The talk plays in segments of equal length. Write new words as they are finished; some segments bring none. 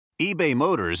eBay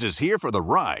Motors is here for the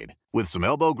ride. With some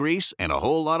elbow grease and a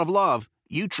whole lot of love,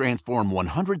 you transform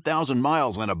 100,000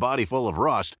 miles and a body full of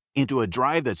rust into a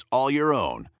drive that's all your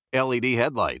own. LED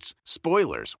headlights,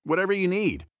 spoilers, whatever you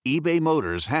need, eBay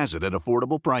Motors has it at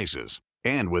affordable prices.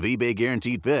 And with eBay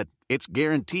Guaranteed Fit, it's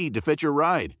guaranteed to fit your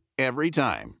ride every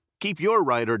time. Keep your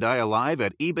ride or die alive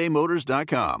at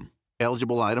ebaymotors.com.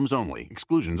 Eligible items only.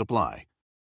 Exclusions apply.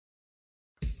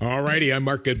 All righty, I'm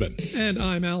Mark Goodman. And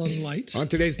I'm Alan Light. On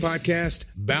today's podcast,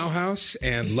 Bauhaus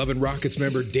and Love and Rockets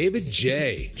member David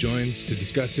J. joins to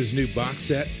discuss his new box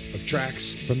set of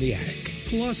tracks from the attic.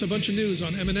 Plus, a bunch of news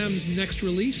on Eminem's next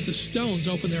release. The Stones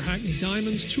open their Hackney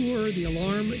Diamonds tour. The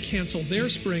Alarm cancel their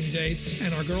spring dates.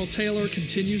 And our girl Taylor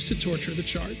continues to torture the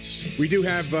charts. We do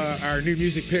have our new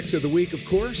music picks of the week, of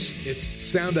course. It's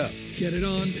Sound Up. Get it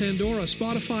on Pandora,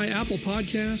 Spotify, Apple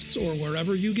Podcasts, or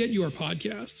wherever you get your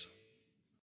podcasts.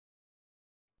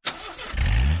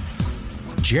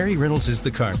 Jerry Reynolds is the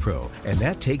car pro, and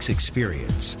that takes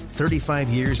experience. 35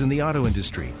 years in the auto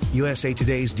industry, USA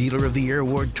Today's Dealer of the Year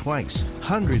award twice,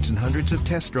 hundreds and hundreds of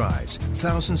test drives,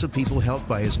 thousands of people helped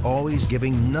by his always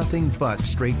giving nothing but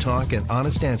straight talk and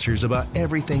honest answers about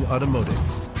everything automotive.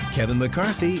 Kevin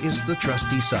McCarthy is the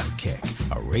trusty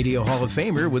sidekick, a Radio Hall of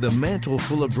Famer with a mantle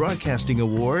full of broadcasting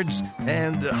awards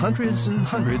and hundreds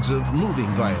of moving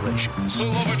violations.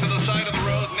 Move over to the side of the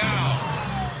road now,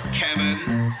 Kevin.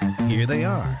 Here they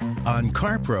are on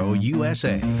CarPro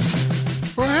USA.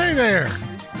 Well, hey there.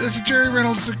 This is Jerry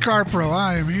Reynolds, the Car Pro.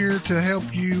 I am here to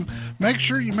help you make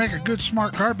sure you make a good,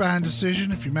 smart car buying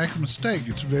decision. If you make a mistake,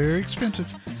 it's very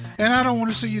expensive. And I don't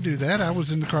want to see you do that. I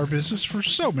was in the car business for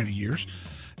so many years,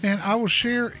 and I will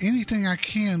share anything I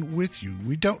can with you.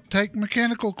 We don't take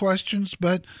mechanical questions,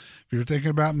 but if you're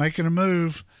thinking about making a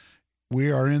move,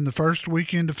 we are in the first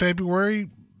weekend of February.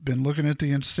 Been looking at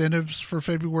the incentives for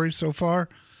February so far.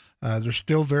 They're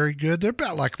still very good. They're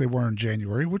about like they were in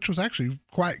January, which was actually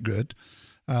quite good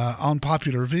on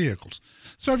popular vehicles.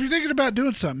 So if you're thinking about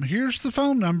doing something, here's the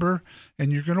phone number,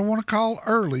 and you're going to want to call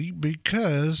early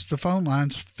because the phone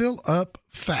lines fill up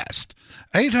fast.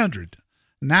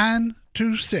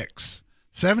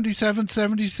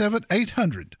 800-926-7777,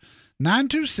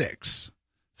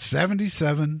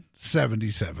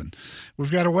 800-926-7777.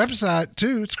 We've got a website,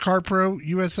 too. It's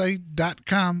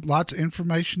carprousa.com. Lots of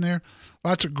information there.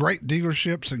 Lots of great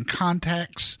dealerships and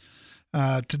contacts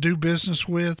to do business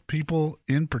with. People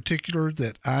in particular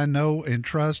that I know and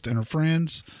trust and are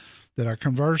friends that I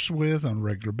converse with on a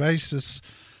regular basis.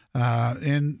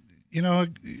 And, you know,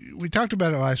 we talked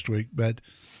about it last week, but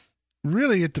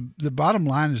really the bottom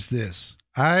line is this.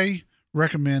 I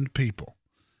recommend people.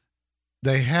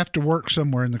 They have to work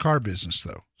somewhere in the car business,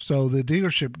 though. So the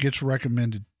dealership gets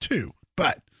recommended too.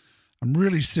 But I'm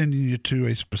really sending you to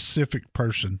a specific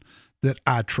person that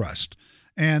I trust.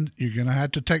 And you're going to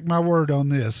have to take my word on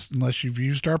this unless you've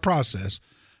used our process.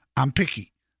 I'm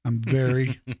picky. I'm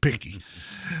very picky.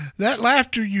 That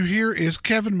laughter you hear is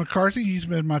Kevin McCarthy. He's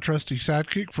been my trusty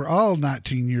sidekick for all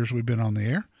 19 years we've been on the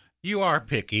air. You are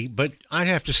picky, but I'd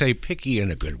have to say picky in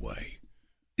a good way.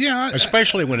 Yeah.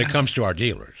 Especially when it comes to our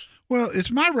dealers. Well, it's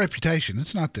my reputation.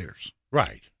 It's not theirs.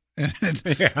 Right. And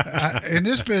in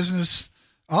this business,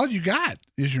 all you got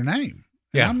is your name.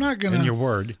 Yeah, I'm not gonna, and your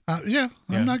word.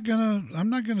 I'm not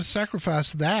gonna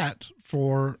sacrifice that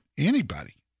for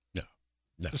anybody. No.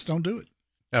 Just don't do it.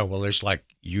 Oh, well, it's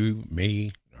like you,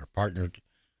 me, our partner,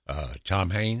 Tom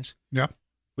Haynes. Yeah.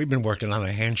 We've been working on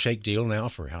a handshake deal now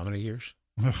for how many years?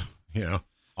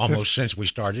 Almost since we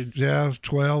started. Yeah,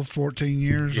 12, 14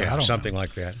 years. Yeah, I don't something know.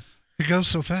 like that. It goes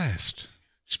so fast.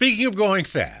 Speaking of going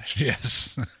fast.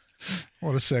 Yes.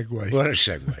 What a segue. What a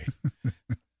segue.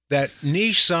 That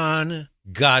Nissan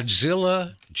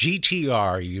Godzilla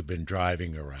GTR you've been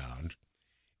driving around,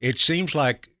 it seems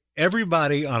like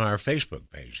everybody on our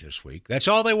Facebook page this week, that's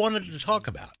all they wanted to talk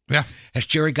about. Yeah. Has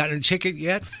Jerry gotten a ticket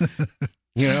yet?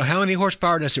 How many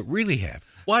horsepower does it really have?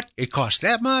 What? It costs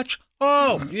that much?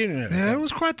 Oh, Yeah, it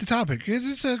was quite the topic.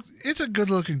 It's a good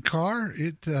looking car.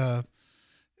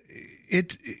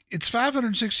 It's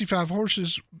 565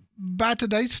 horses by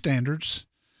today's standards.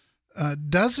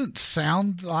 Doesn't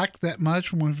sound like that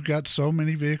much when we've got so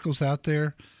many vehicles out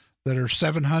there that are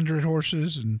 700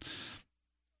 horses and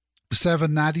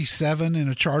 797 in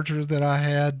a Charger that I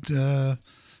had, I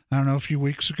don't know, a few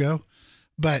weeks ago.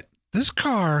 But this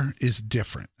car is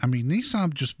different. I mean,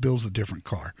 Nissan just builds a different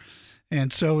car.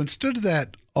 And so instead of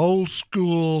that old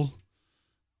school,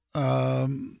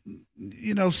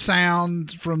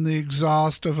 sound from the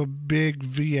exhaust of a big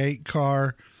V8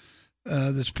 car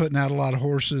that's putting out a lot of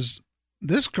horses,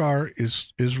 this car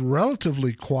is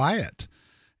relatively quiet,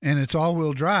 and it's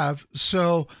all-wheel drive.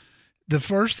 So the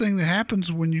first thing that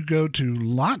happens when you go to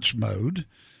launch mode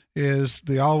is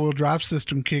the all-wheel drive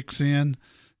system kicks in.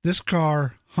 This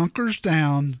car hunkers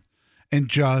down and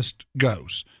just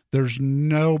goes. There's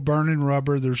no burning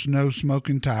rubber. There's no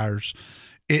smoking tires.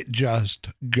 It just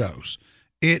goes.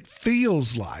 It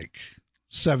feels like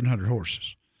 700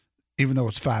 horses, even though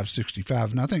it's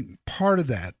 565. And I think part of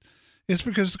that is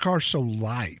because the car's so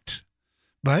light.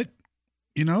 But,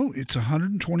 you know, it's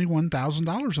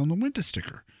 $121,000 on the window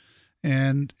sticker.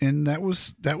 And that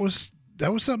was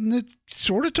something that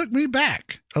sort of took me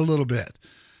back a little bit.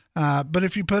 But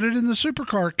if you put it in the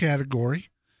supercar category,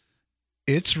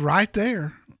 it's right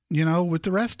there, you know, with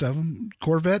the rest of them.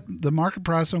 Corvette, the market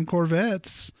price on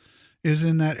Corvettes is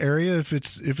in that area. If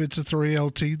it's a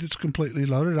 3LT that's completely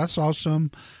loaded, I saw some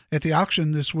at the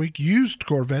auction this week, used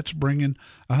Corvettes bringing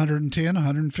 110,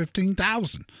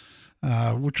 115,000,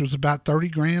 which was about 30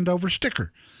 grand over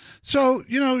sticker. So,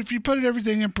 you know, if you put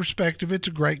everything in perspective, it's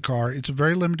a great car. It's a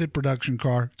very limited production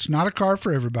car. It's not a car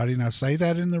for everybody, and I say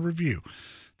that in the review.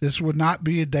 This would not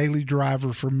be a daily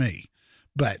driver for me.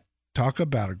 But talk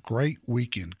about a great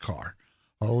weekend car.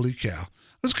 Holy cow.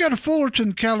 Let's go to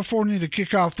Fullerton, California to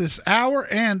kick off this hour.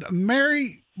 And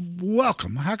Mary,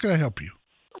 welcome. How can I help you?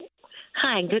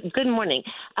 Hi, good morning.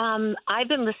 I've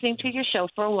been listening to your show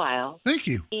for a while. Thank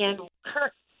you. And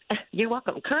you're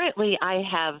welcome. Currently, I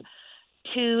have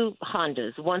two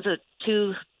Hondas. One's a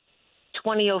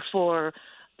 2004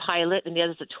 Pilot, and the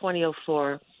other's a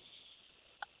 2004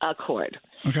 Accord.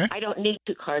 Okay. I don't need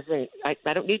two cars. I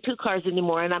don't need two cars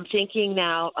anymore. And I'm thinking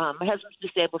now, my husband's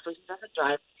disabled, so he doesn't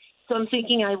drive. So I'm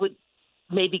thinking I would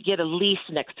maybe get a lease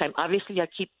next time. Obviously, I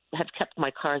have kept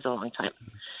my cars a long time.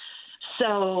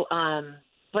 So,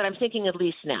 but I'm thinking a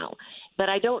lease now. But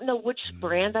I don't know which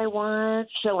brand I want.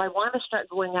 So I want to start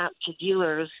going out to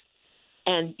dealers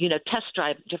and, you know, test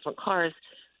drive different cars.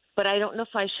 But I don't know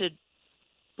if I should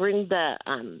bring the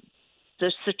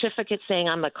certificate saying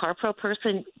I'm a CarPro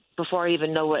person before I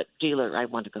even know what dealer I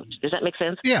want to go to. Does that make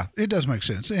sense? Yeah, it does make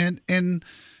sense. And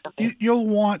okay. You'll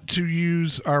want to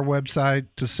use our website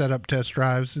to set up test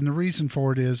drives. And the reason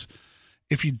for it is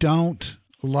if you don't,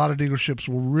 a lot of dealerships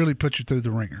will really put you through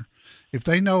the ringer. If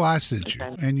they know I sent you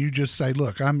and you just say,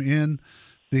 look, I'm in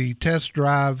the test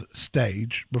drive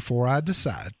stage before I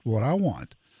decide what I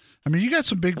want. I mean, you got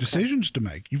some big decisions to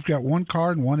make. You've got one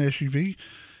car and one SUV.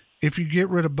 If you get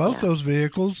rid of both those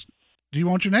vehicles, do you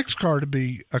want your next car to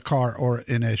be a car or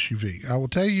an SUV? I will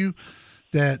tell you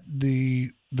that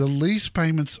the lease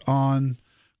payments on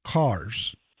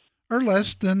cars are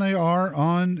less than they are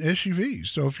on SUVs.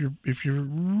 So if you're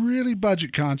really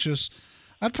budget conscious,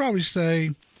 I'd probably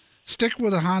say stick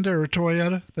with a Honda or a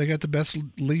Toyota. They got the best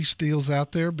lease deals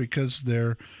out there because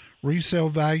their resale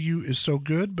value is so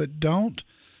good. But don't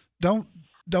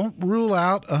rule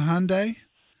out a Hyundai.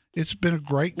 It's been a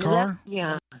great car.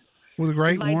 Yeah. With a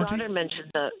great warranty. My daughter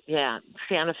mentioned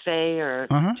Santa Fe or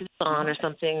Tucson or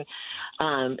something.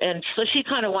 And so she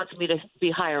kind of wants me to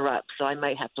be higher up, so I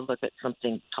might have to look at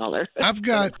something taller. I've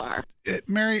got,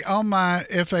 Mary, on my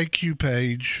FAQ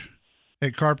page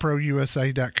at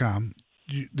carprousa.com,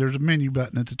 there's a menu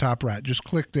button at the top right. Just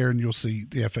click there and you'll see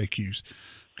the FAQs.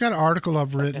 I've got an article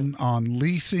I've written on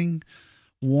leasing,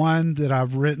 one that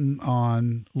I've written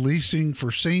on leasing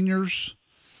for seniors.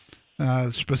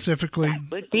 Specifically, that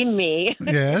would be me.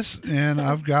 Yes, and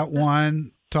I've got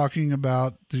one talking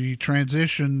about the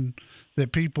transition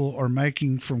that people are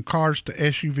making from cars to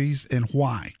SUVs and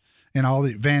why, and all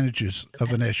the advantages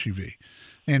of an SUV.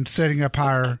 And setting up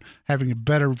higher, having a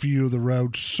better view of the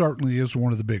road certainly is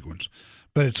one of the big ones.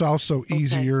 But it's also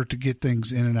easier to get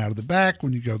things in and out of the back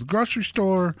when you go to the grocery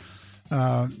store.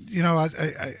 You know, I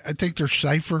think they're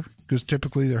safer because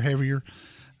typically they're heavier.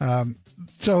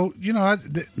 So, you know,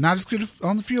 not as good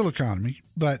on the fuel economy,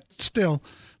 but still,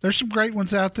 there's some great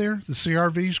ones out there. The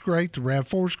CR-V's great. The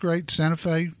RAV4's great. Santa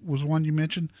Fe was one you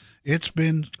mentioned. It's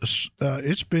been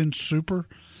super.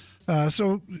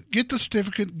 So get the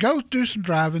certificate, go do some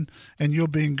driving, and you'll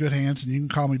be in good hands, and you can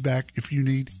call me back if you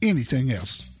need anything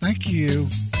else. Thank you.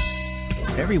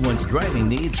 Everyone's driving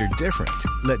needs are different.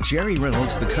 Let Jerry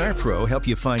Reynolds, the Car Pro, help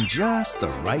you find just the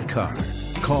right car.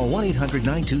 Call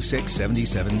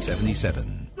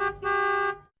 1-800-926-7777.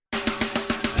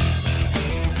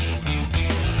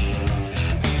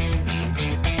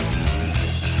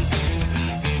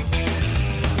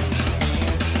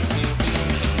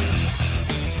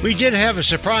 We did have a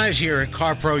surprise here at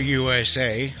CarPro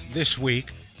USA this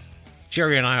week.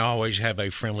 Jerry and I always have a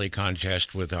friendly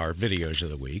contest with our videos of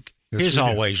the week. Yes, his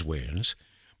always wins.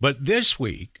 But this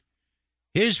week,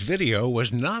 his video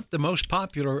was not the most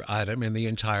popular item in the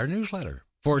entire newsletter,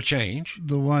 for a change.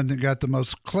 The one that got the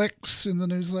most clicks in the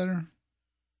newsletter?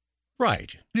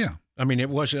 Right. Yeah. I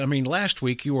mean, last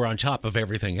week you were on top of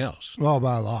everything else. Well,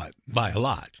 by a lot. By a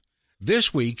lot.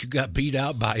 This week you got beat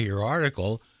out by your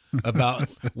article about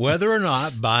whether or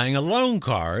not buying a loan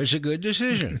car is a good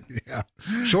decision. Yeah.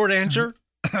 Short answer?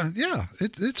 Yeah,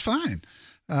 it's fine.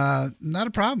 Not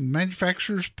a problem.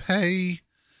 Manufacturers pay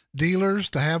dealers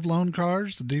to have loan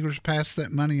cars. The dealers pass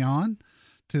that money on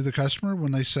to the customer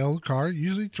when they sell the car,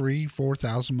 usually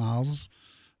 3,000-4,000 miles.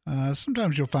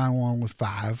 Sometimes you'll find one with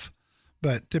 5,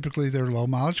 but typically they're low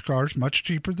mileage cars, much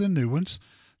cheaper than new ones.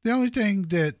 The only thing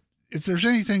that, if there's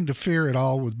anything to fear at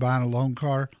all with buying a loan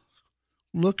car,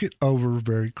 look it over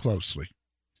very closely,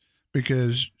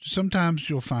 because sometimes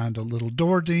you'll find a little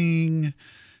door ding,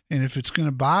 and if it's going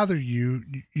to bother you,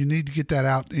 you need to get that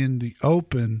out in the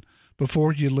open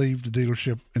before you leave the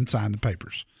dealership and sign the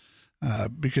papers.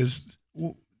 Because,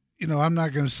 I'm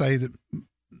not going to say that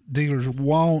dealers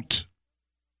won't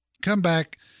come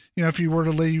back. If you were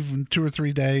to leave in 2 or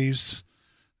 3 days,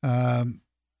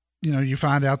 you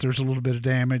find out there's a little bit of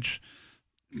damage.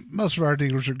 Most of our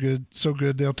dealers are so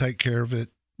good they'll take care of it.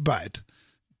 But,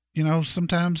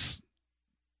 sometimes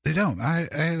they don't. I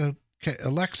had a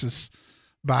Lexus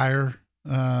buyer,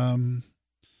 I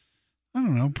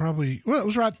don't know, it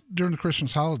was right during the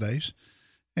Christmas holidays,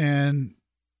 and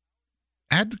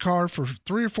I had the car for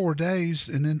 3 or 4 days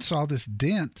and then saw this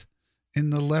dent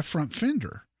in the left front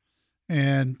fender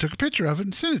and took a picture of it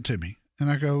and sent it to me.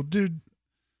 And I go, dude,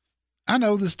 I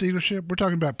know this dealership. We're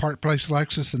talking about Park Place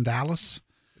Lexus in Dallas.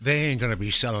 They ain't going to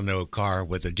be selling no car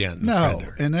with a dent in the No,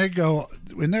 fender. and they go,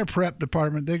 in their prep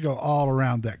department, they go all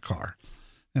around that car.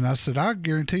 And I said, I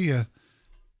guarantee you,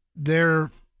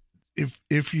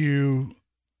 if you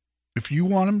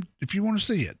want to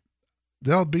see it,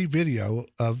 there'll be video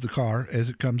of the car as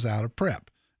it comes out of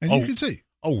prep, and you can see.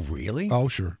 Oh, really? Oh,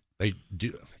 sure. They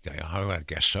do. I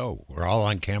guess so. We're all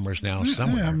on cameras now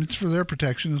somewhere. Yeah, it's for their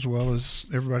protection as well as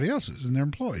everybody else's and their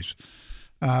employees.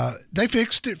 They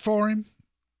fixed it for him.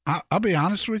 I'll be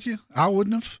honest with you. I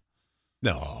wouldn't have.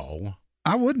 No.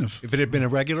 I wouldn't have. If it had been a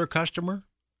regular customer?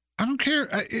 I don't care.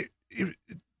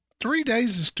 3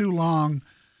 days is too long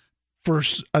for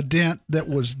a dent that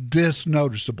was this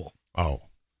noticeable. Oh,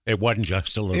 it wasn't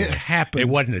just a little. It happened. It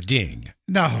wasn't a ding.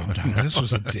 No, this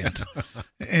was a dent.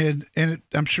 And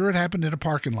I'm sure it happened in a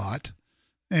parking lot,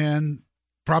 and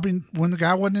probably when the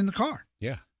guy wasn't in the car.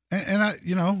 Yeah. And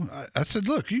I said,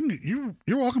 look, you're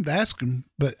welcome to ask them,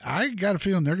 but I got a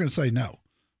feeling they're going to say no.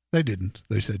 They didn't.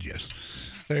 They said yes.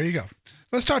 There you go.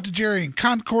 Let's talk to Jerry in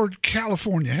Concord,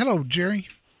 California. Hello, Jerry.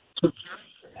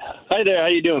 Hi there. How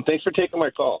you doing? Thanks for taking my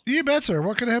call. You bet, sir.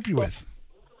 What can I help you with?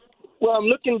 Well,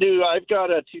 I've got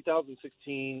a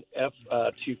 2016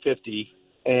 F-250,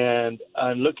 and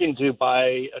I'm looking to buy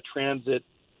a transit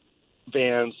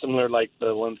van similar like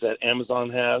the ones that Amazon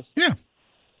has. Yeah.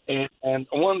 And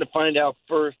I wanted to find out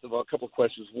first of all a couple of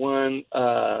questions. One,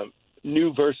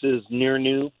 new versus near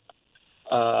new,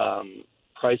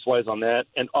 price-wise on that.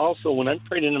 And also, when I'm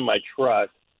trading in my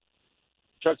trucks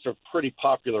are pretty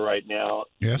popular right now.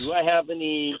 Yes. Do I have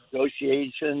any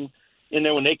negotiation in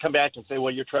there when they come back and say,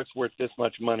 well, your truck's worth this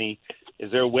much money?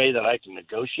 Is there a way that I can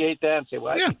negotiate that and say,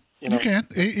 well, yeah, you can.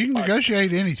 You can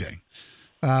negotiate anything.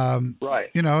 Right.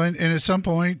 And at some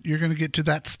point you're going to get to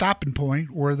that stopping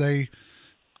point where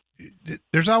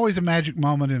there's always a magic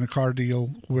moment in a car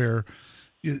deal where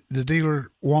the dealer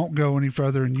won't go any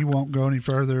further and you won't go any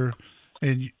further.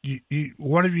 And you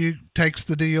one of you takes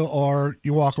the deal or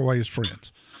you walk away as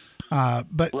friends.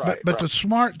 But the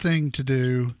smart thing to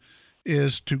do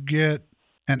is to get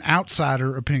an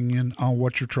outsider opinion on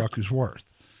what your truck is worth.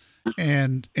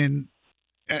 And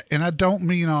I don't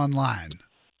mean online,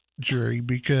 Jerry,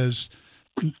 because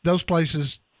those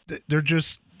places,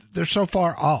 they're so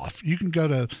far off. You can go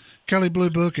to Kelley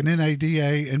Blue Book and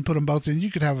NADA and put them both in.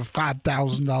 You could have a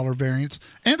 $5,000 variance,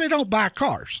 and they don't buy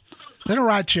cars. They don't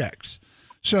write checks.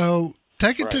 So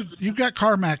take it to, you've got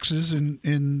CarMaxes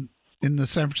in the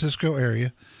San Francisco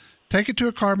area. Take it to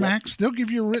a CarMax. They'll give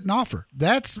you a written offer.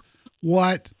 That's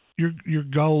what your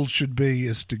goal should be,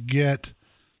 is to get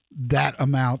that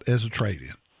amount as a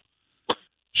trade-in.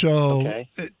 So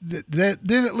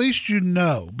then at least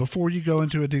before you go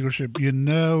into a dealership, and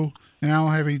I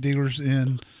don't have any dealers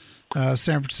in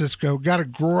San Francisco. Got a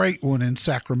great one in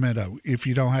Sacramento if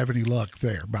you don't have any luck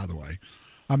there, by the way.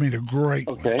 I mean, a great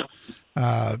one.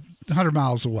 100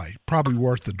 miles away, probably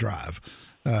worth the drive.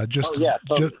 Just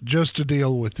to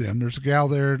deal with them. There's a gal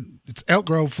there. It's Elk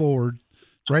Grove Ford,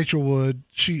 Rachel Wood.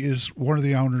 She is one of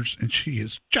the owners, and she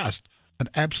is just an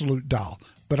absolute doll.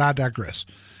 But I digress.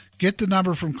 Get the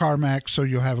number from CarMax so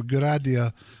you'll have a good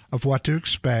idea of what to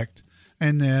expect.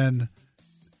 And then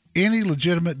any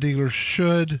legitimate dealer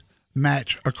should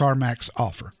match a CarMax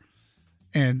offer,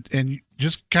 and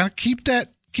just kind of keep that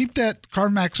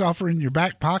CarMax offer in your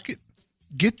back pocket.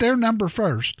 Get their number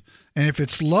first, and if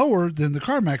it's lower than the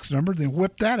CarMax number, then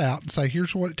whip that out and say,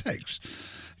 here's what it takes.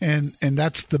 And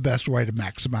that's the best way to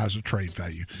maximize the trade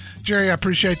value. Jerry, I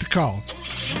appreciate the call.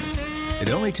 It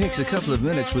only takes a couple of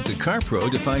minutes with the CarPro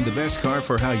to find the best car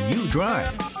for how you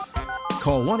drive.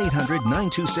 Call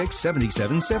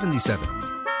 1-800-926-7777.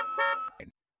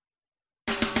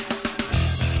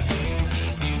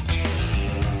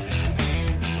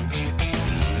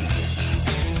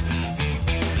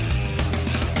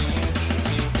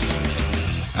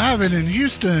 Ivan in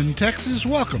Houston, Texas.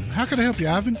 Welcome. How can I help you,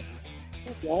 Ivan?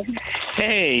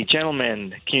 Hey,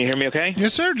 gentlemen. Can you hear me okay?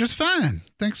 Yes, sir. Just fine.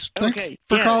 Thanks for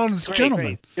Yeah, calling us, great, gentlemen.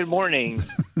 great. Good morning.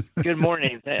 Good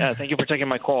morning. Thank you for taking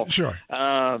my call. Sure.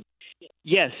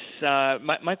 Yes.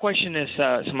 My question is,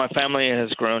 so my family has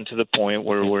grown to the point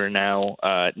where we're now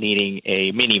needing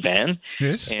a minivan.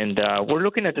 Yes. And we're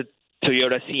looking at the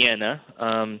Toyota Sienna.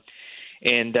 And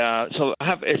so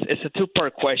it's a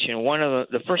two-part question. One of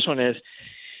the first one is,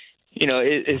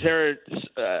 is there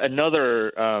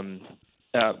another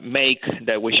make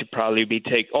that we should probably be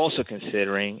also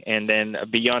considering, and then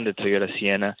beyond the Toyota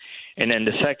Sienna? And then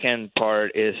the second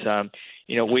part is, I'm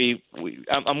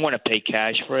going to pay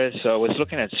cash for it, so I was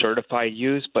looking at certified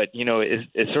use, but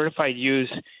is certified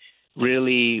use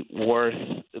really worth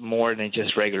more than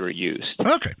just regular use?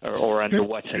 Okay. Or under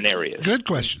what scenarios? Good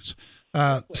questions.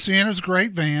 Sienna's a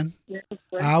great van.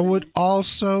 I would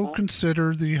also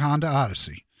consider the Honda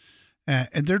Odyssey.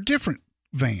 And they're different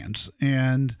vans.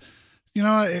 And,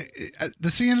 the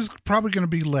Sienna's probably going to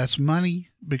be less money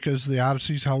because the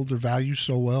Odysseys hold their value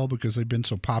so well because they've been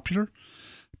so popular.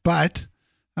 But,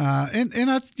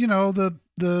 the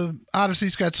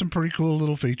Odyssey's got some pretty cool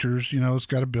little features. It's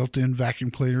got a built-in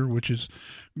vacuum cleaner, which is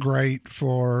great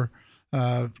for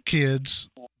kids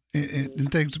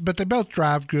and things. But they both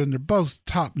drive good, and they're both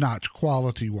top-notch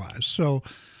quality-wise. So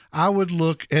I would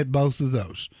look at both of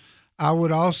those. I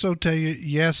would also tell you,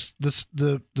 yes,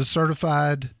 the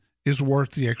certified is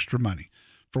worth the extra money.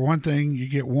 For one thing, you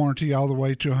get warranty all the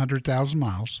way to 100,000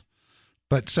 miles.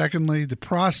 But secondly, the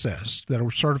process that a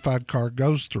certified car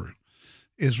goes through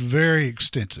is very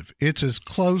extensive. It's as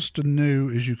close to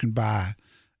new as you can buy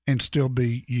and still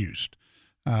be used.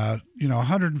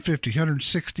 150,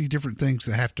 160 different things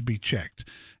that have to be checked.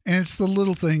 And it's the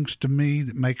little things to me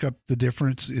that make up the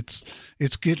difference. It's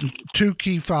getting 2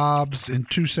 key fobs and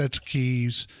 2 sets of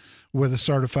keys with a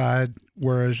certified,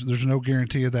 whereas there's no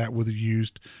guarantee of that with a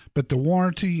used. But the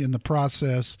warranty and the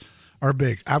process are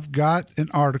big. I've got an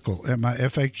article at my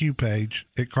FAQ page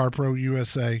at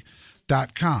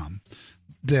carprousa.com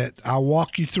that I'll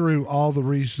walk you through all the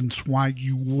reasons why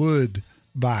you would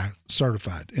buy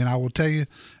certified. And I will tell you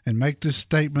and make this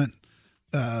statement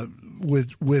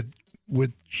with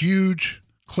huge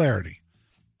clarity.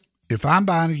 If I'm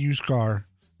buying a used car,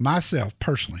 myself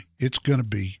personally, it's going to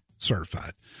be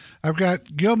certified. I've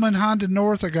got Gilman Honda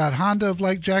North, I got Honda of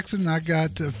Lake Jackson, and I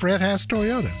got Fred Haas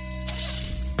Toyota.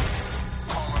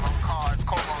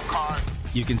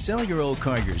 You can sell your old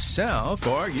car yourself,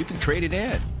 or you can trade it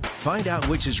in. Find out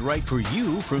which is right for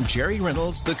you from Jerry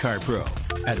Reynolds, the Car Pro,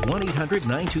 at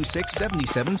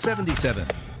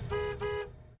 1-800-926-7777.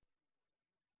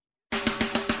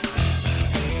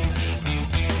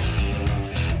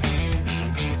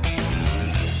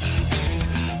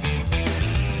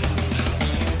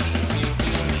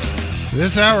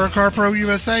 This hour of CarPro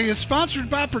USA is sponsored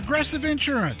by Progressive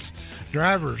Insurance.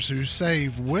 Drivers who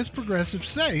save with Progressive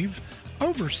save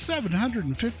over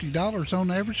 $750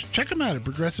 on average. Check them out at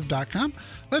Progressive.com.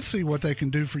 Let's see what they can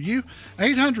do for you.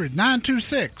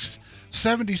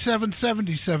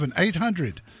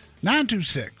 800-926-7777.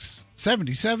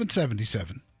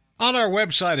 800-926-7777. On our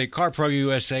website at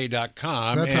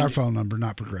carprousa.com. That's our phone number,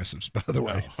 not Progressive's, by the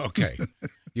way. Oh, okay.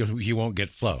 You won't get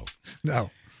flow. No.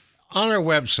 On our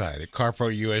website at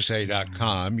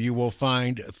carprousa.com, you will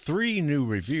find 3 new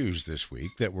reviews this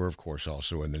week that were, of course,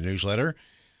 also in the newsletter.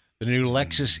 The new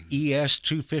Lexus ES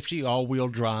 250 all-wheel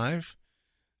drive,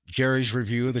 Jerry's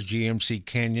review of the GMC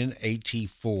Canyon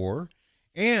AT4,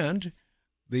 and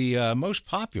the most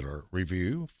popular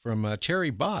review from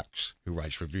Terry Box, who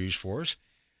writes reviews for us,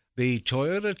 the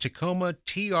Toyota Tacoma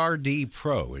TRD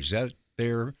Pro. Is that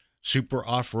their super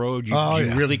off-road? You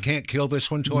really can't kill this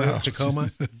one, Toyota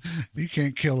Tacoma? You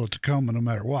can't kill a Tacoma no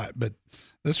matter what, but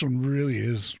this one really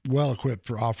is well-equipped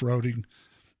for off-roading,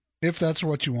 if that's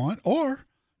what you want, or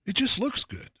it just looks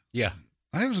good. Yeah.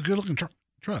 I think it was a good-looking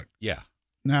truck. Yeah.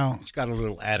 Now, it's got a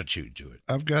little attitude to it.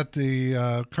 I've got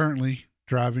the currently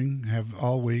driving, have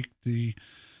all week, the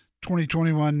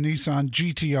 2021 Nissan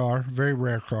GTR, very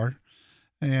rare car.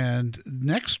 And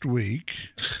next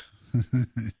week,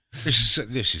 this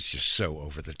is just so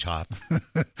over the top.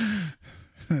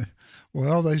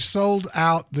 well, they sold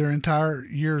out their entire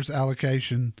year's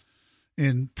allocation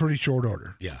in pretty short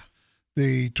order. Yeah.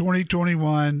 The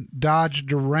 2021 Dodge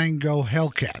Durango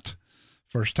Hellcat,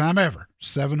 first time ever,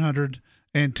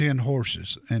 710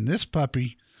 horses. And this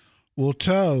puppy will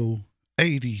tow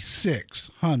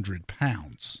 8,600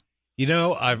 pounds. You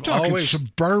know, I've Talking always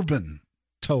suburban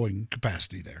towing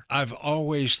capacity there. I've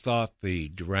always thought the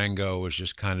Durango was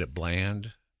just kind of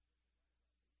bland.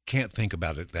 Can't think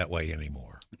about it that way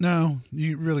anymore. No,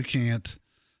 you really can't.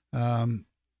 And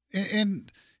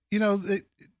you know,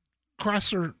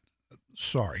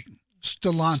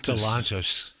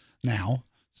 Stellantis now,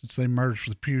 since they merged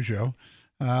with Peugeot,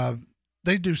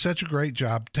 they do such a great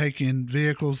job taking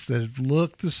vehicles that have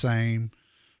looked the same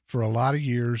for a lot of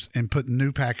years and putting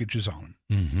new packages on them.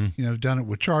 Mm-hmm. You know, they've done it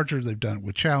with Charger, they've done it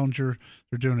with Challenger,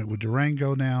 they're doing it with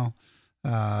Durango now.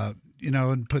 You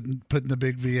know, and putting the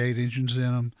big V8 engines in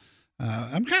them.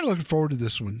 I'm kind of looking forward to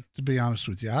this one, to be honest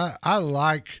with you. I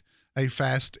like a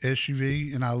fast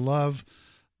SUV, and I love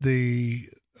the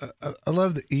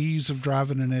ease of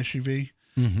driving an SUV.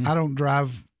 Mm-hmm. I don't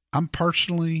drive. I'm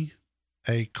personally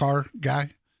a car guy,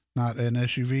 not an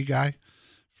SUV guy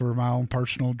for my own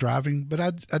personal driving, but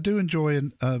I do enjoy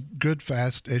a good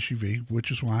fast SUV,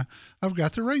 which is why I've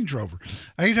got the Range Rover.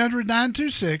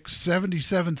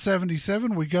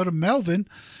 800-926-7777. We go to Melvin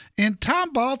in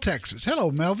Tomball, Texas.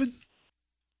 Hello, Melvin.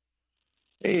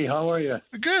 Hey, how are you?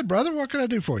 Good, brother. What can I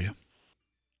do for you?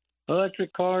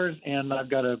 Electric cars, and I've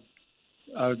got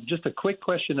just a quick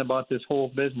question about this whole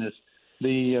business.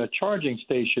 The charging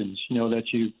stations, you know,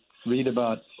 that you read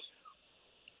about.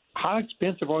 How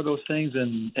expensive are those things,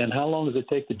 and how long does it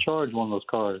take to charge one of those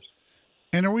cars?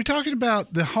 And are we talking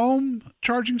about the home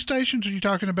charging stations, or are you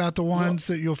talking about the ones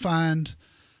that you'll find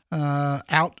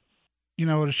out, you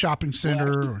know, at a shopping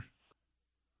center?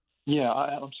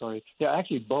 I'm sorry. Yeah,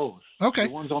 actually both. Okay.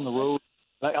 The ones on the road.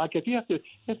 Like if you have to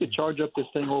charge up this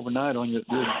thing overnight on your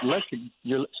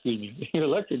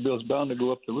electric bill's bound to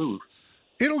go up the roof.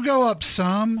 It'll go up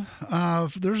some.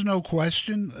 There's no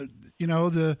question. You know,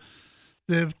 the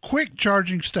quick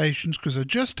charging stations, because I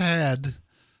just had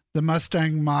the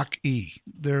Mustang Mach-E.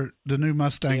 They're the new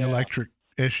Mustang electric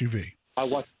SUV. I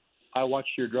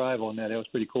watched your drive on that. That was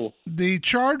pretty cool. The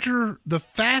charger, the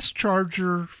fast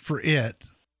charger for it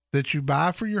that you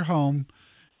buy for your home,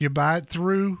 you buy it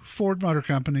through Ford Motor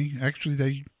Company.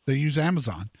 Actually, they use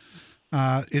Amazon.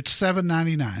 It's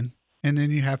 $7.99, and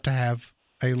then you have to have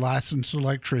a licensed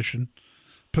electrician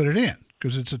put it in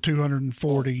because it's a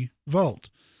 240 volt.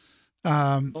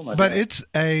 But God. it's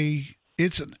an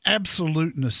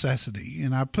absolute necessity,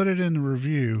 and I put it in the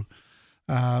review.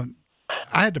 I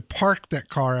had to park that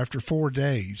car after 4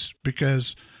 days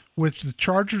because with the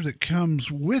charger that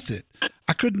comes with it,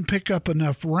 I couldn't pick up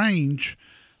enough range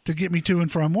to get me to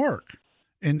and from work.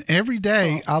 And every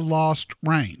day I lost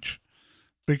range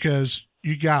because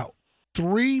you got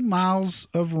 3 miles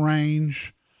of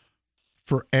range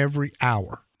for every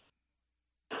hour.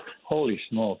 Holy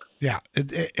smoke. Yeah.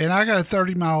 And I got a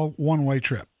 30-mile one-way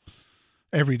trip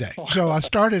every day. So I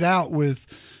started out with,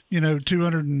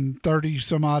 230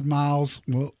 some odd miles.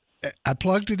 Well, I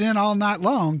plugged it in all night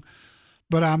long,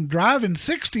 but I'm driving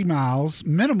 60 miles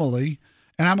minimally,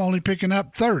 and I'm only picking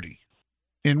up 30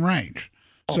 in range.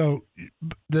 So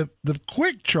the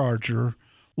quick charger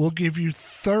will give you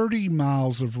 30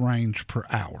 miles of range per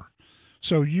hour.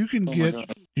 So you can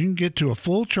get to a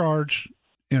full charge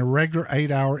in a regular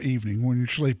 8-hour evening when you're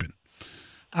sleeping.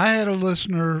 I had a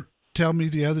listener tell me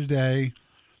the other day,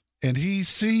 and he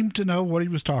seemed to know what he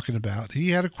was talking about. He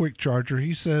had a quick charger.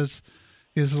 He says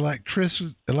his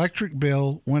electric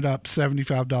bill went up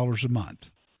 $75 a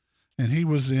month, and he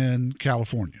was in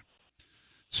California.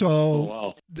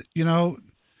 So,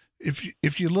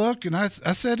 if you look, and I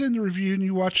said in the review, and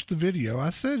you watched the video,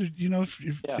 I said,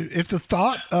 if the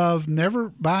thought of never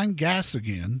buying gas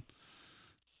again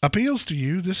appeals to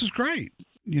you, this is great,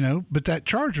 but that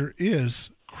charger is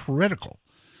critical.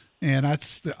 And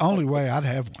that's the only way I'd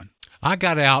have one. I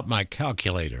got out my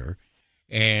calculator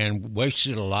and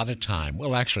wasted a lot of time.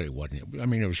 Well, actually, it wasn't. I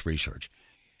mean, it was research.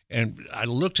 And I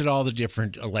looked at all the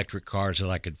different electric cars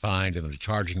that I could find and the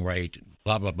charging rate,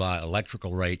 blah, blah, blah,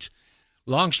 electrical rates.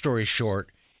 Long story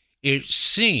short, it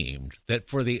seemed that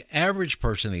for the average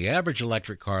person, the average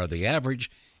electric car, the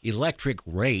average electric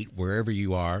rate, wherever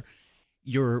you are,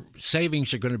 your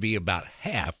savings are going to be about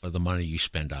half of the money you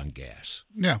spend on gas.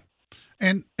 Yeah.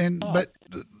 But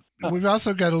we've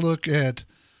also got to look at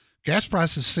gas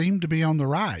prices seem to be on the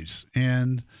rise.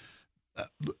 And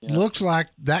looks like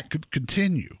that could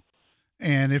continue.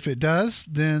 And if it does,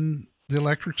 then the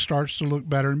electric starts to look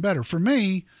better and better. For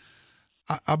me,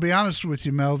 I'll be honest with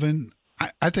you, Melvin,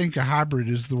 I think a hybrid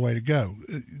is the way to go.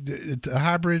 A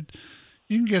hybrid,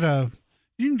 you can get a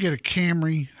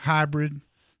Camry hybrid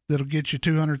that'll get you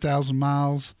 200,000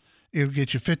 miles. It'll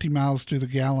get you 50 miles to the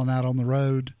gallon out on the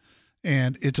road.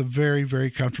 And it's a very, very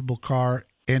comfortable car.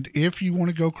 And if you want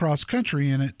to go cross country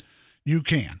in it, you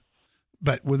can.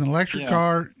 But with an electric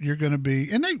car, you're going to be,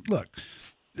 and look,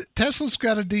 Tesla's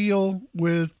got a deal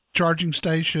with charging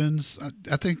stations.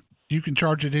 I think you can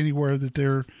charge it anywhere that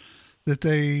they're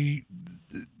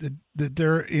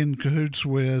in cahoots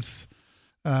with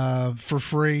for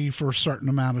free for a certain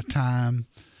amount of time.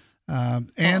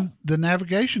 And the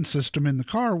navigation system in the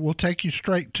car will take you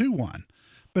straight to one.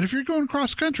 But if you're going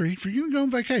cross country, if you're going to go on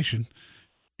vacation,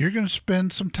 you're going to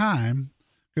spend some time,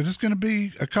 because it's going to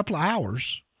be a couple of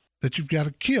hours that you've got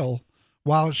to kill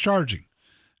while it's charging.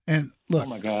 And look, oh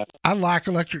my God, I like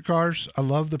electric cars. I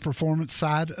love the performance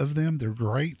side of them. They're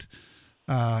great.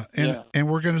 And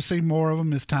we're going to see more of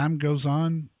them as time goes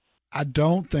on. I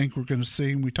don't think we're going to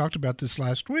see, and we talked about this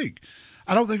last week,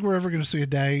 I don't think we're ever going to see a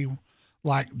day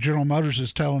like General Motors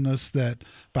is telling us that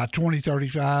by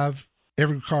 2035,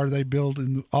 every car they build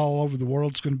all over the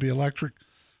world is going to be electric.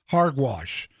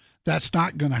 Hogwash. That's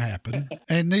not going to happen,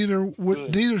 and neither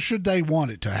should they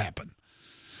want it to happen.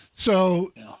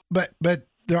 So, but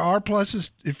there are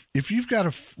pluses. If you've got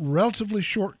a relatively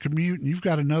short commute and you've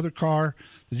got another car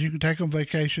that you can take on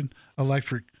vacation,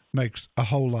 electric makes a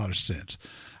whole lot of sense.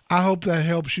 I hope that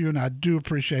helps you, and I do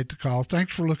appreciate the call.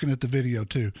 Thanks for looking at the video,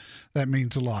 too. That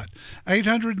means a lot.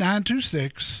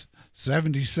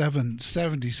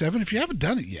 800-926-7777. If you haven't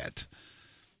done it yet,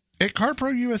 at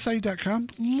carprousa.com,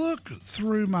 look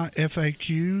through my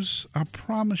FAQs. I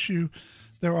promise you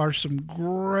there are some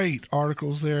great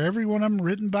articles there, every one of them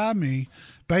written by me,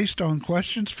 based on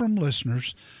questions from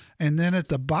listeners. And then at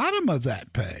the bottom of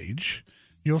that page,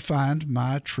 you'll find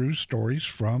my true stories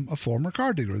from a former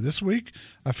car dealer. This week,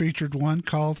 I featured one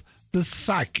called The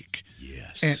Psychic.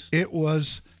 Yes. And it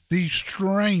was the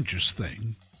strangest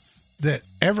thing that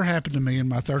ever happened to me in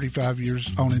my 35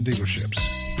 years owning dealerships.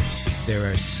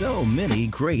 There are so many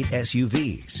great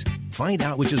SUVs. Find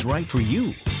out which is right for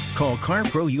you. Call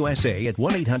CarPro USA at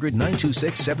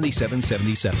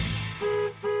 1-800-926-7777.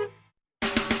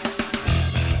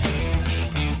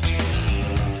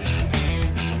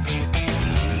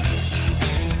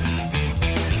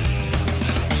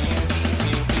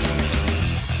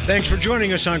 Thanks for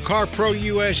joining us on CarPro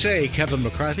USA. Kevin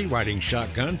McCarthy riding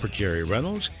shotgun for Jerry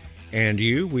Reynolds. And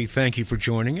you, we thank you for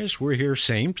joining us. We're here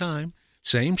same time,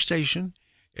 same station,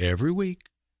 every week.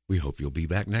 We hope you'll be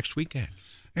back next weekend.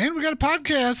 And we got a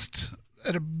podcast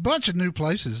at a bunch of new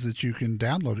places that you can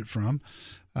download it from.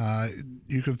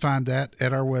 You can find that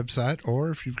at our website,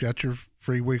 or if you've got your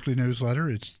free weekly newsletter,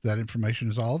 that information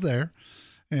is all there.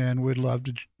 And we'd love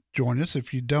to join us.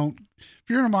 If you're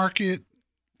in a market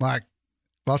like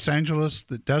Los Angeles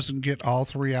that doesn't get all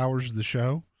 3 hours of the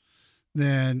show,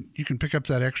 then you can pick up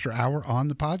that extra hour on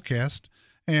the podcast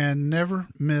and never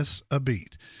miss a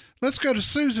beat. Let's go to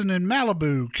Susan in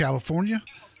Malibu, California.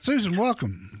 Susan,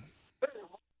 welcome.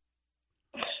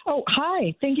 Oh,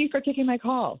 hi. Thank you for taking my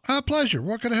call. A pleasure.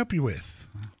 What can I help you with?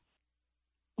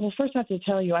 Well, first I have to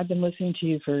tell you, I've been listening to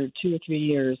you for 2 or 3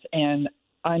 years, and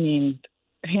I mean,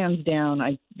 hands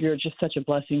down, you're just such a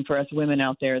blessing for us women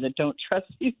out there that don't trust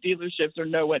these dealerships or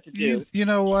know what to do. You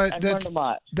know what? I've learned a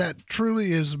lot. That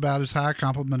truly is about as high a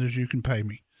compliment as you can pay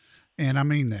me. And I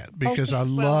mean that because I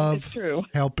love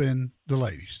helping the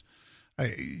ladies.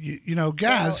 You know,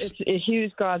 guys. Well, it's a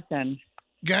huge godsend.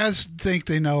 Guys think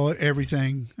they know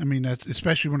everything. I mean, that's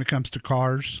especially when it comes to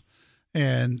cars,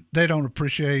 and they don't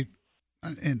appreciate.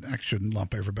 And I shouldn't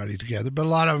lump everybody together, but a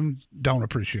lot of them don't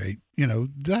appreciate,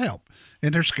 the help,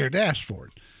 and they're scared to ask for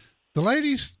it. The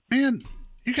ladies, man,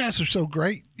 you guys are so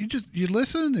great. You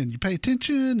listen and you pay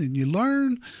attention and you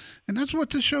learn, and that's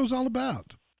what this show's all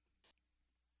about.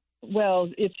 Well,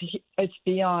 it's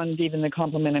beyond even the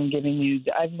compliment I'm giving you.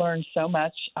 I've learned so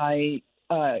much. I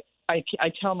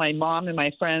tell my mom and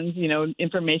my friends,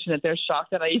 information that they're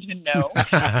shocked that I even know.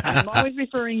 I'm always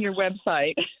referring your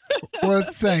website. Well,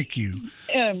 thank you.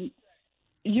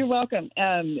 You're welcome.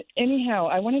 Anyhow,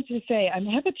 I wanted to say I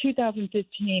have a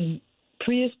 2015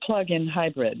 Prius plug-in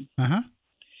hybrid. Uh-huh.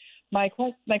 My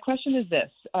question is this.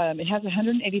 It has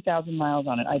 180,000 miles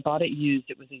on it. I bought it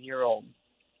used. It was a year old.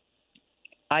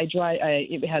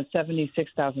 It had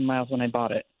 76,000 miles when I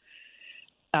bought it.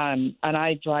 And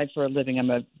I drive for a living. I'm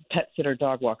a pet sitter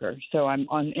dog walker. So I'm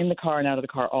in the car and out of the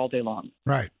car all day long.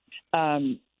 Right.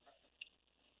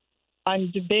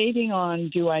 I'm debating on,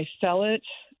 do I sell it,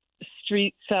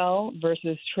 street sell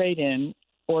versus trade in,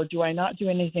 or do I not do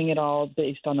anything at all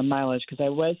based on the mileage? Because I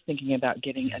was thinking about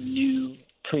getting a new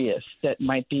Prius that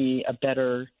might be a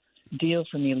better deal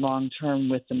for me long term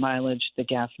with the mileage, the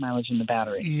gas mileage, and the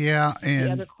battery. Yeah, and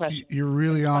the other question, you're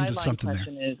really on to sideline something there.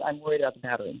 question is, I'm worried about the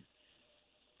battery.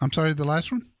 I'm sorry, the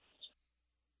last one?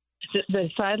 The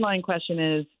sideline question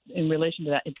is in relation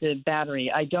to that. It's the battery.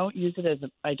 I don't use it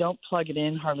I don't plug it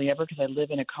in hardly ever because I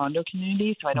live in a condo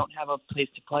community, so I don't have a place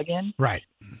to plug in. Right.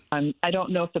 I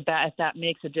don't know if if that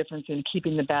makes a difference in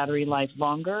keeping the battery life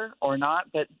longer or not,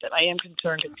 but I am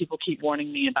concerned because people keep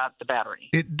warning me about the battery.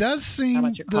 It does seem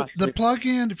the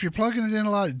plug-in, if you're plugging it in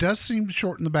a lot, it does seem to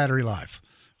shorten the battery life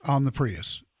on the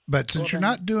Prius. But since you're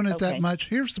not doing it that much,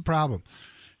 here's the problem.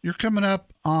 You're coming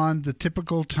up on the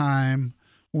typical time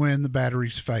when the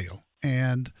batteries fail,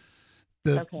 and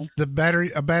a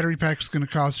battery pack is going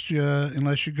to cost you,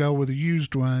 unless you go with a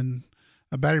used one,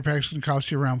 a battery pack is going to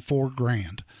cost you around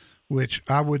 $4,000, which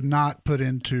I would not put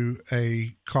into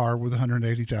a car with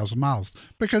 180,000 miles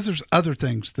because there's other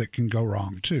things that can go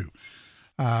wrong too.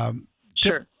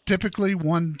 Sure. Typically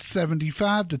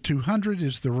 175 to 200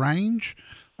 is the range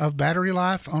of battery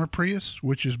life on a Prius,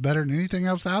 which is better than anything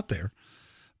else out there.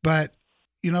 But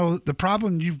the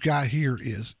problem you've got here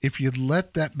is if you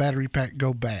let that battery pack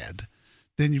go bad,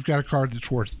 then you've got a car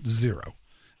that's worth zero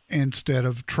instead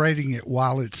of trading it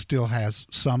while it still has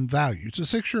some value. It's a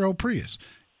 6-year-old Prius.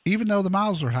 Even though the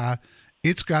miles are high,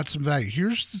 it's got some value.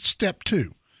 Here's the step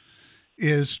 2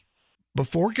 is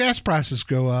before gas prices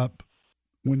go up,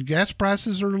 when gas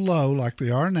prices are low like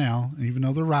they are now, even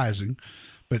though they're rising,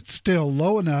 but still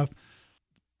low enough,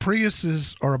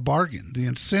 Priuses are a bargain. The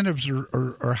incentives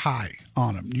are high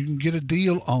on them. You can get a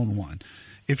deal on one.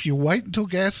 If you wait until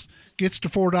gas gets to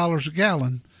 $4 a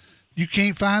gallon, you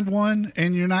can't find one,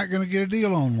 and you're not going to get a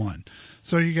deal on one.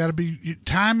 So you got to be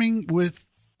timing with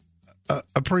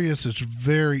a Prius is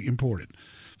very important.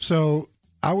 So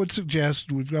I would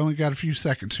suggest, we've only got a few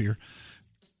seconds here,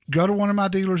 go to one of my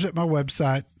dealers at my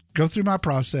website, go through my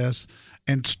process,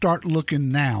 and start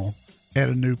looking now at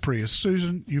a new Prius.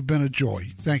 Susan, you've been a joy.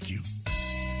 Thank you.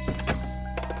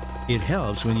 It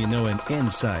helps when you know an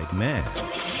inside man.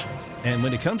 And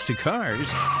when it comes to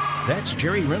cars, that's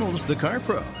Jerry Reynolds, the Car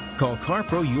Pro. Call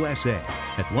CarPro USA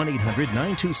at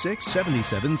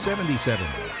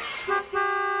 1-800-926-7777.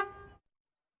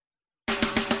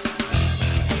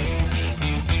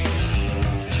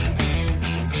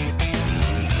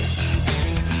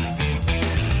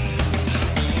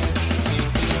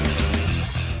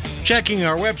 Checking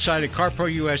our website at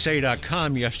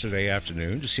carprousa.com yesterday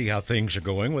afternoon to see how things are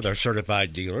going with our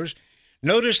certified dealers.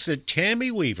 Noticed that Tammy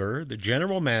Weaver, the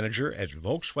general manager at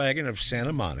Volkswagen of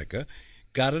Santa Monica,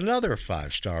 got another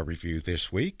 5-star review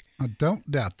this week. I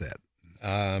don't doubt that.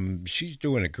 She's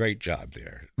doing a great job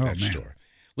there at that store.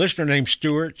 Listener named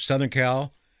Stuart, Southern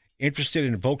Cal, interested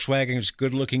in Volkswagen's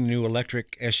good-looking new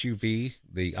electric SUV,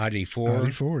 the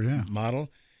ID4 model.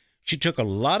 She took a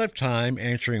lot of time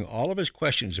answering all of his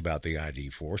questions about the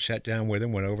ID4, sat down with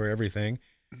him, went over everything.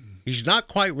 He's not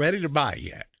quite ready to buy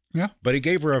yet. Yeah. But he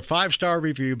gave her a 5-star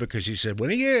review because he said when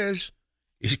he is,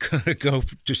 he's going to go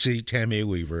to see Tammy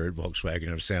Weaver at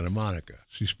Volkswagen of Santa Monica.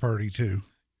 She's pretty, too.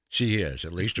 She is.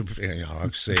 At least,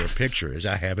 I'll say a picture is.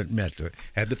 I haven't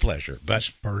had the pleasure. But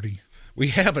she's pretty. We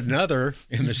have another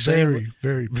in the same.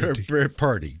 Very pretty. Very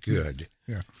pretty. Good.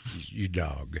 Yeah. You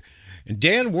dog. And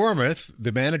Dan Wormuth,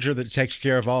 the manager that takes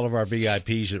care of all of our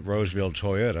VIPs at Roseville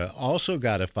Toyota, also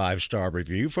got a 5-star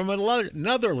review from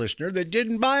another listener that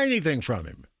didn't buy anything from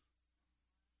him.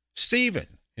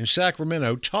 Stephen in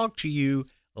Sacramento talked to you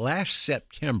last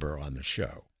September on the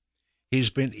show.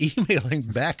 He's been emailing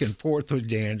back and forth with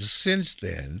Dan since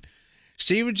then.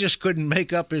 Stephen just couldn't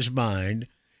make up his mind,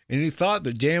 and he thought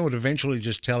that Dan would eventually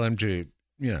just tell him to,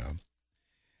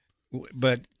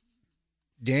 but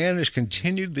Dan has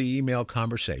continued the email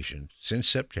conversation since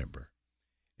September.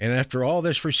 And after all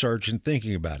this research and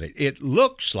thinking about it, it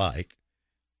looks like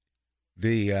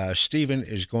the Stephen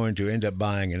is going to end up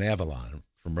buying an Avalon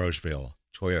from Roseville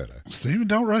Toyota. Stephen,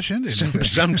 don't rush into anything.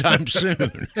 Sometime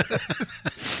soon.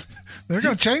 They're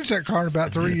going to change that car in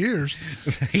about 3 years.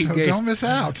 So don't miss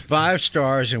out. 5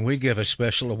 stars, and we give a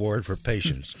special award for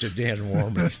patience to Dan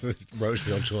Wormuth with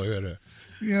Roseville Toyota.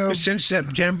 Since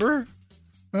September?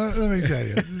 Let me tell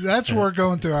you, that's where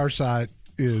going through our site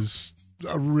is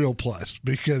a real plus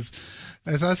because,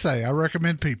 as I say, I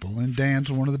recommend people, and Dan's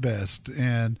one of the best.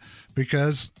 And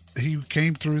because he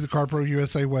came through the CarPro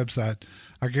USA website,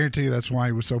 I guarantee you that's why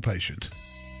he was so patient.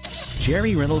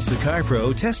 Jerry Reynolds, the Car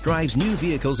Pro, test drives new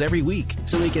vehicles every week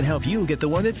so he can help you get the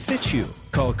one that fits you.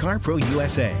 Call CarPro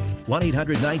USA,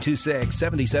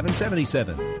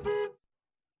 1-800-926-7777.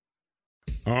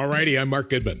 All righty, I'm Mark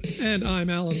Goodman. And I'm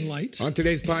Alan Light. On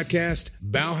today's podcast,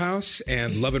 Bauhaus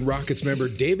and Love and Rockets member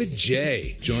David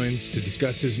J. joins to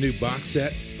discuss his new box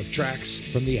set of tracks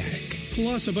from the attic.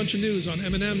 Plus, a bunch of news on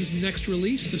Eminem's next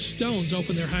release. The Stones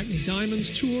open their Hackney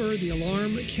Diamonds tour. The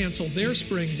Alarm cancel their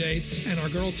spring dates. And our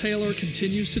girl Taylor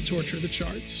continues to torture the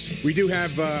charts. We do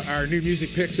have our new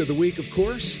music picks of the week, of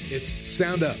course. It's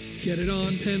Sound Up. Get it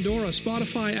on Pandora,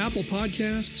 Spotify, Apple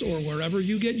Podcasts, or wherever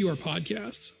you get your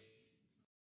podcasts.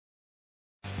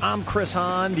 I'm Chris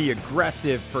Hahn, the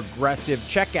Aggressive Progressive.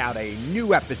 Check out a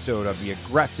new episode of the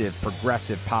Aggressive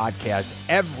Progressive podcast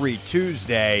every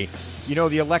Tuesday. You know,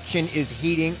 the election is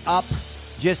heating up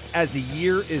just as the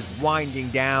year is winding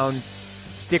down.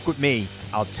 Stick with me.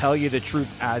 I'll tell you the truth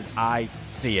as I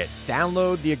see it.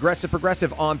 Download the Aggressive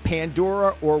Progressive on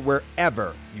Pandora or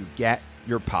wherever you get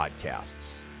your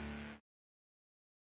podcasts.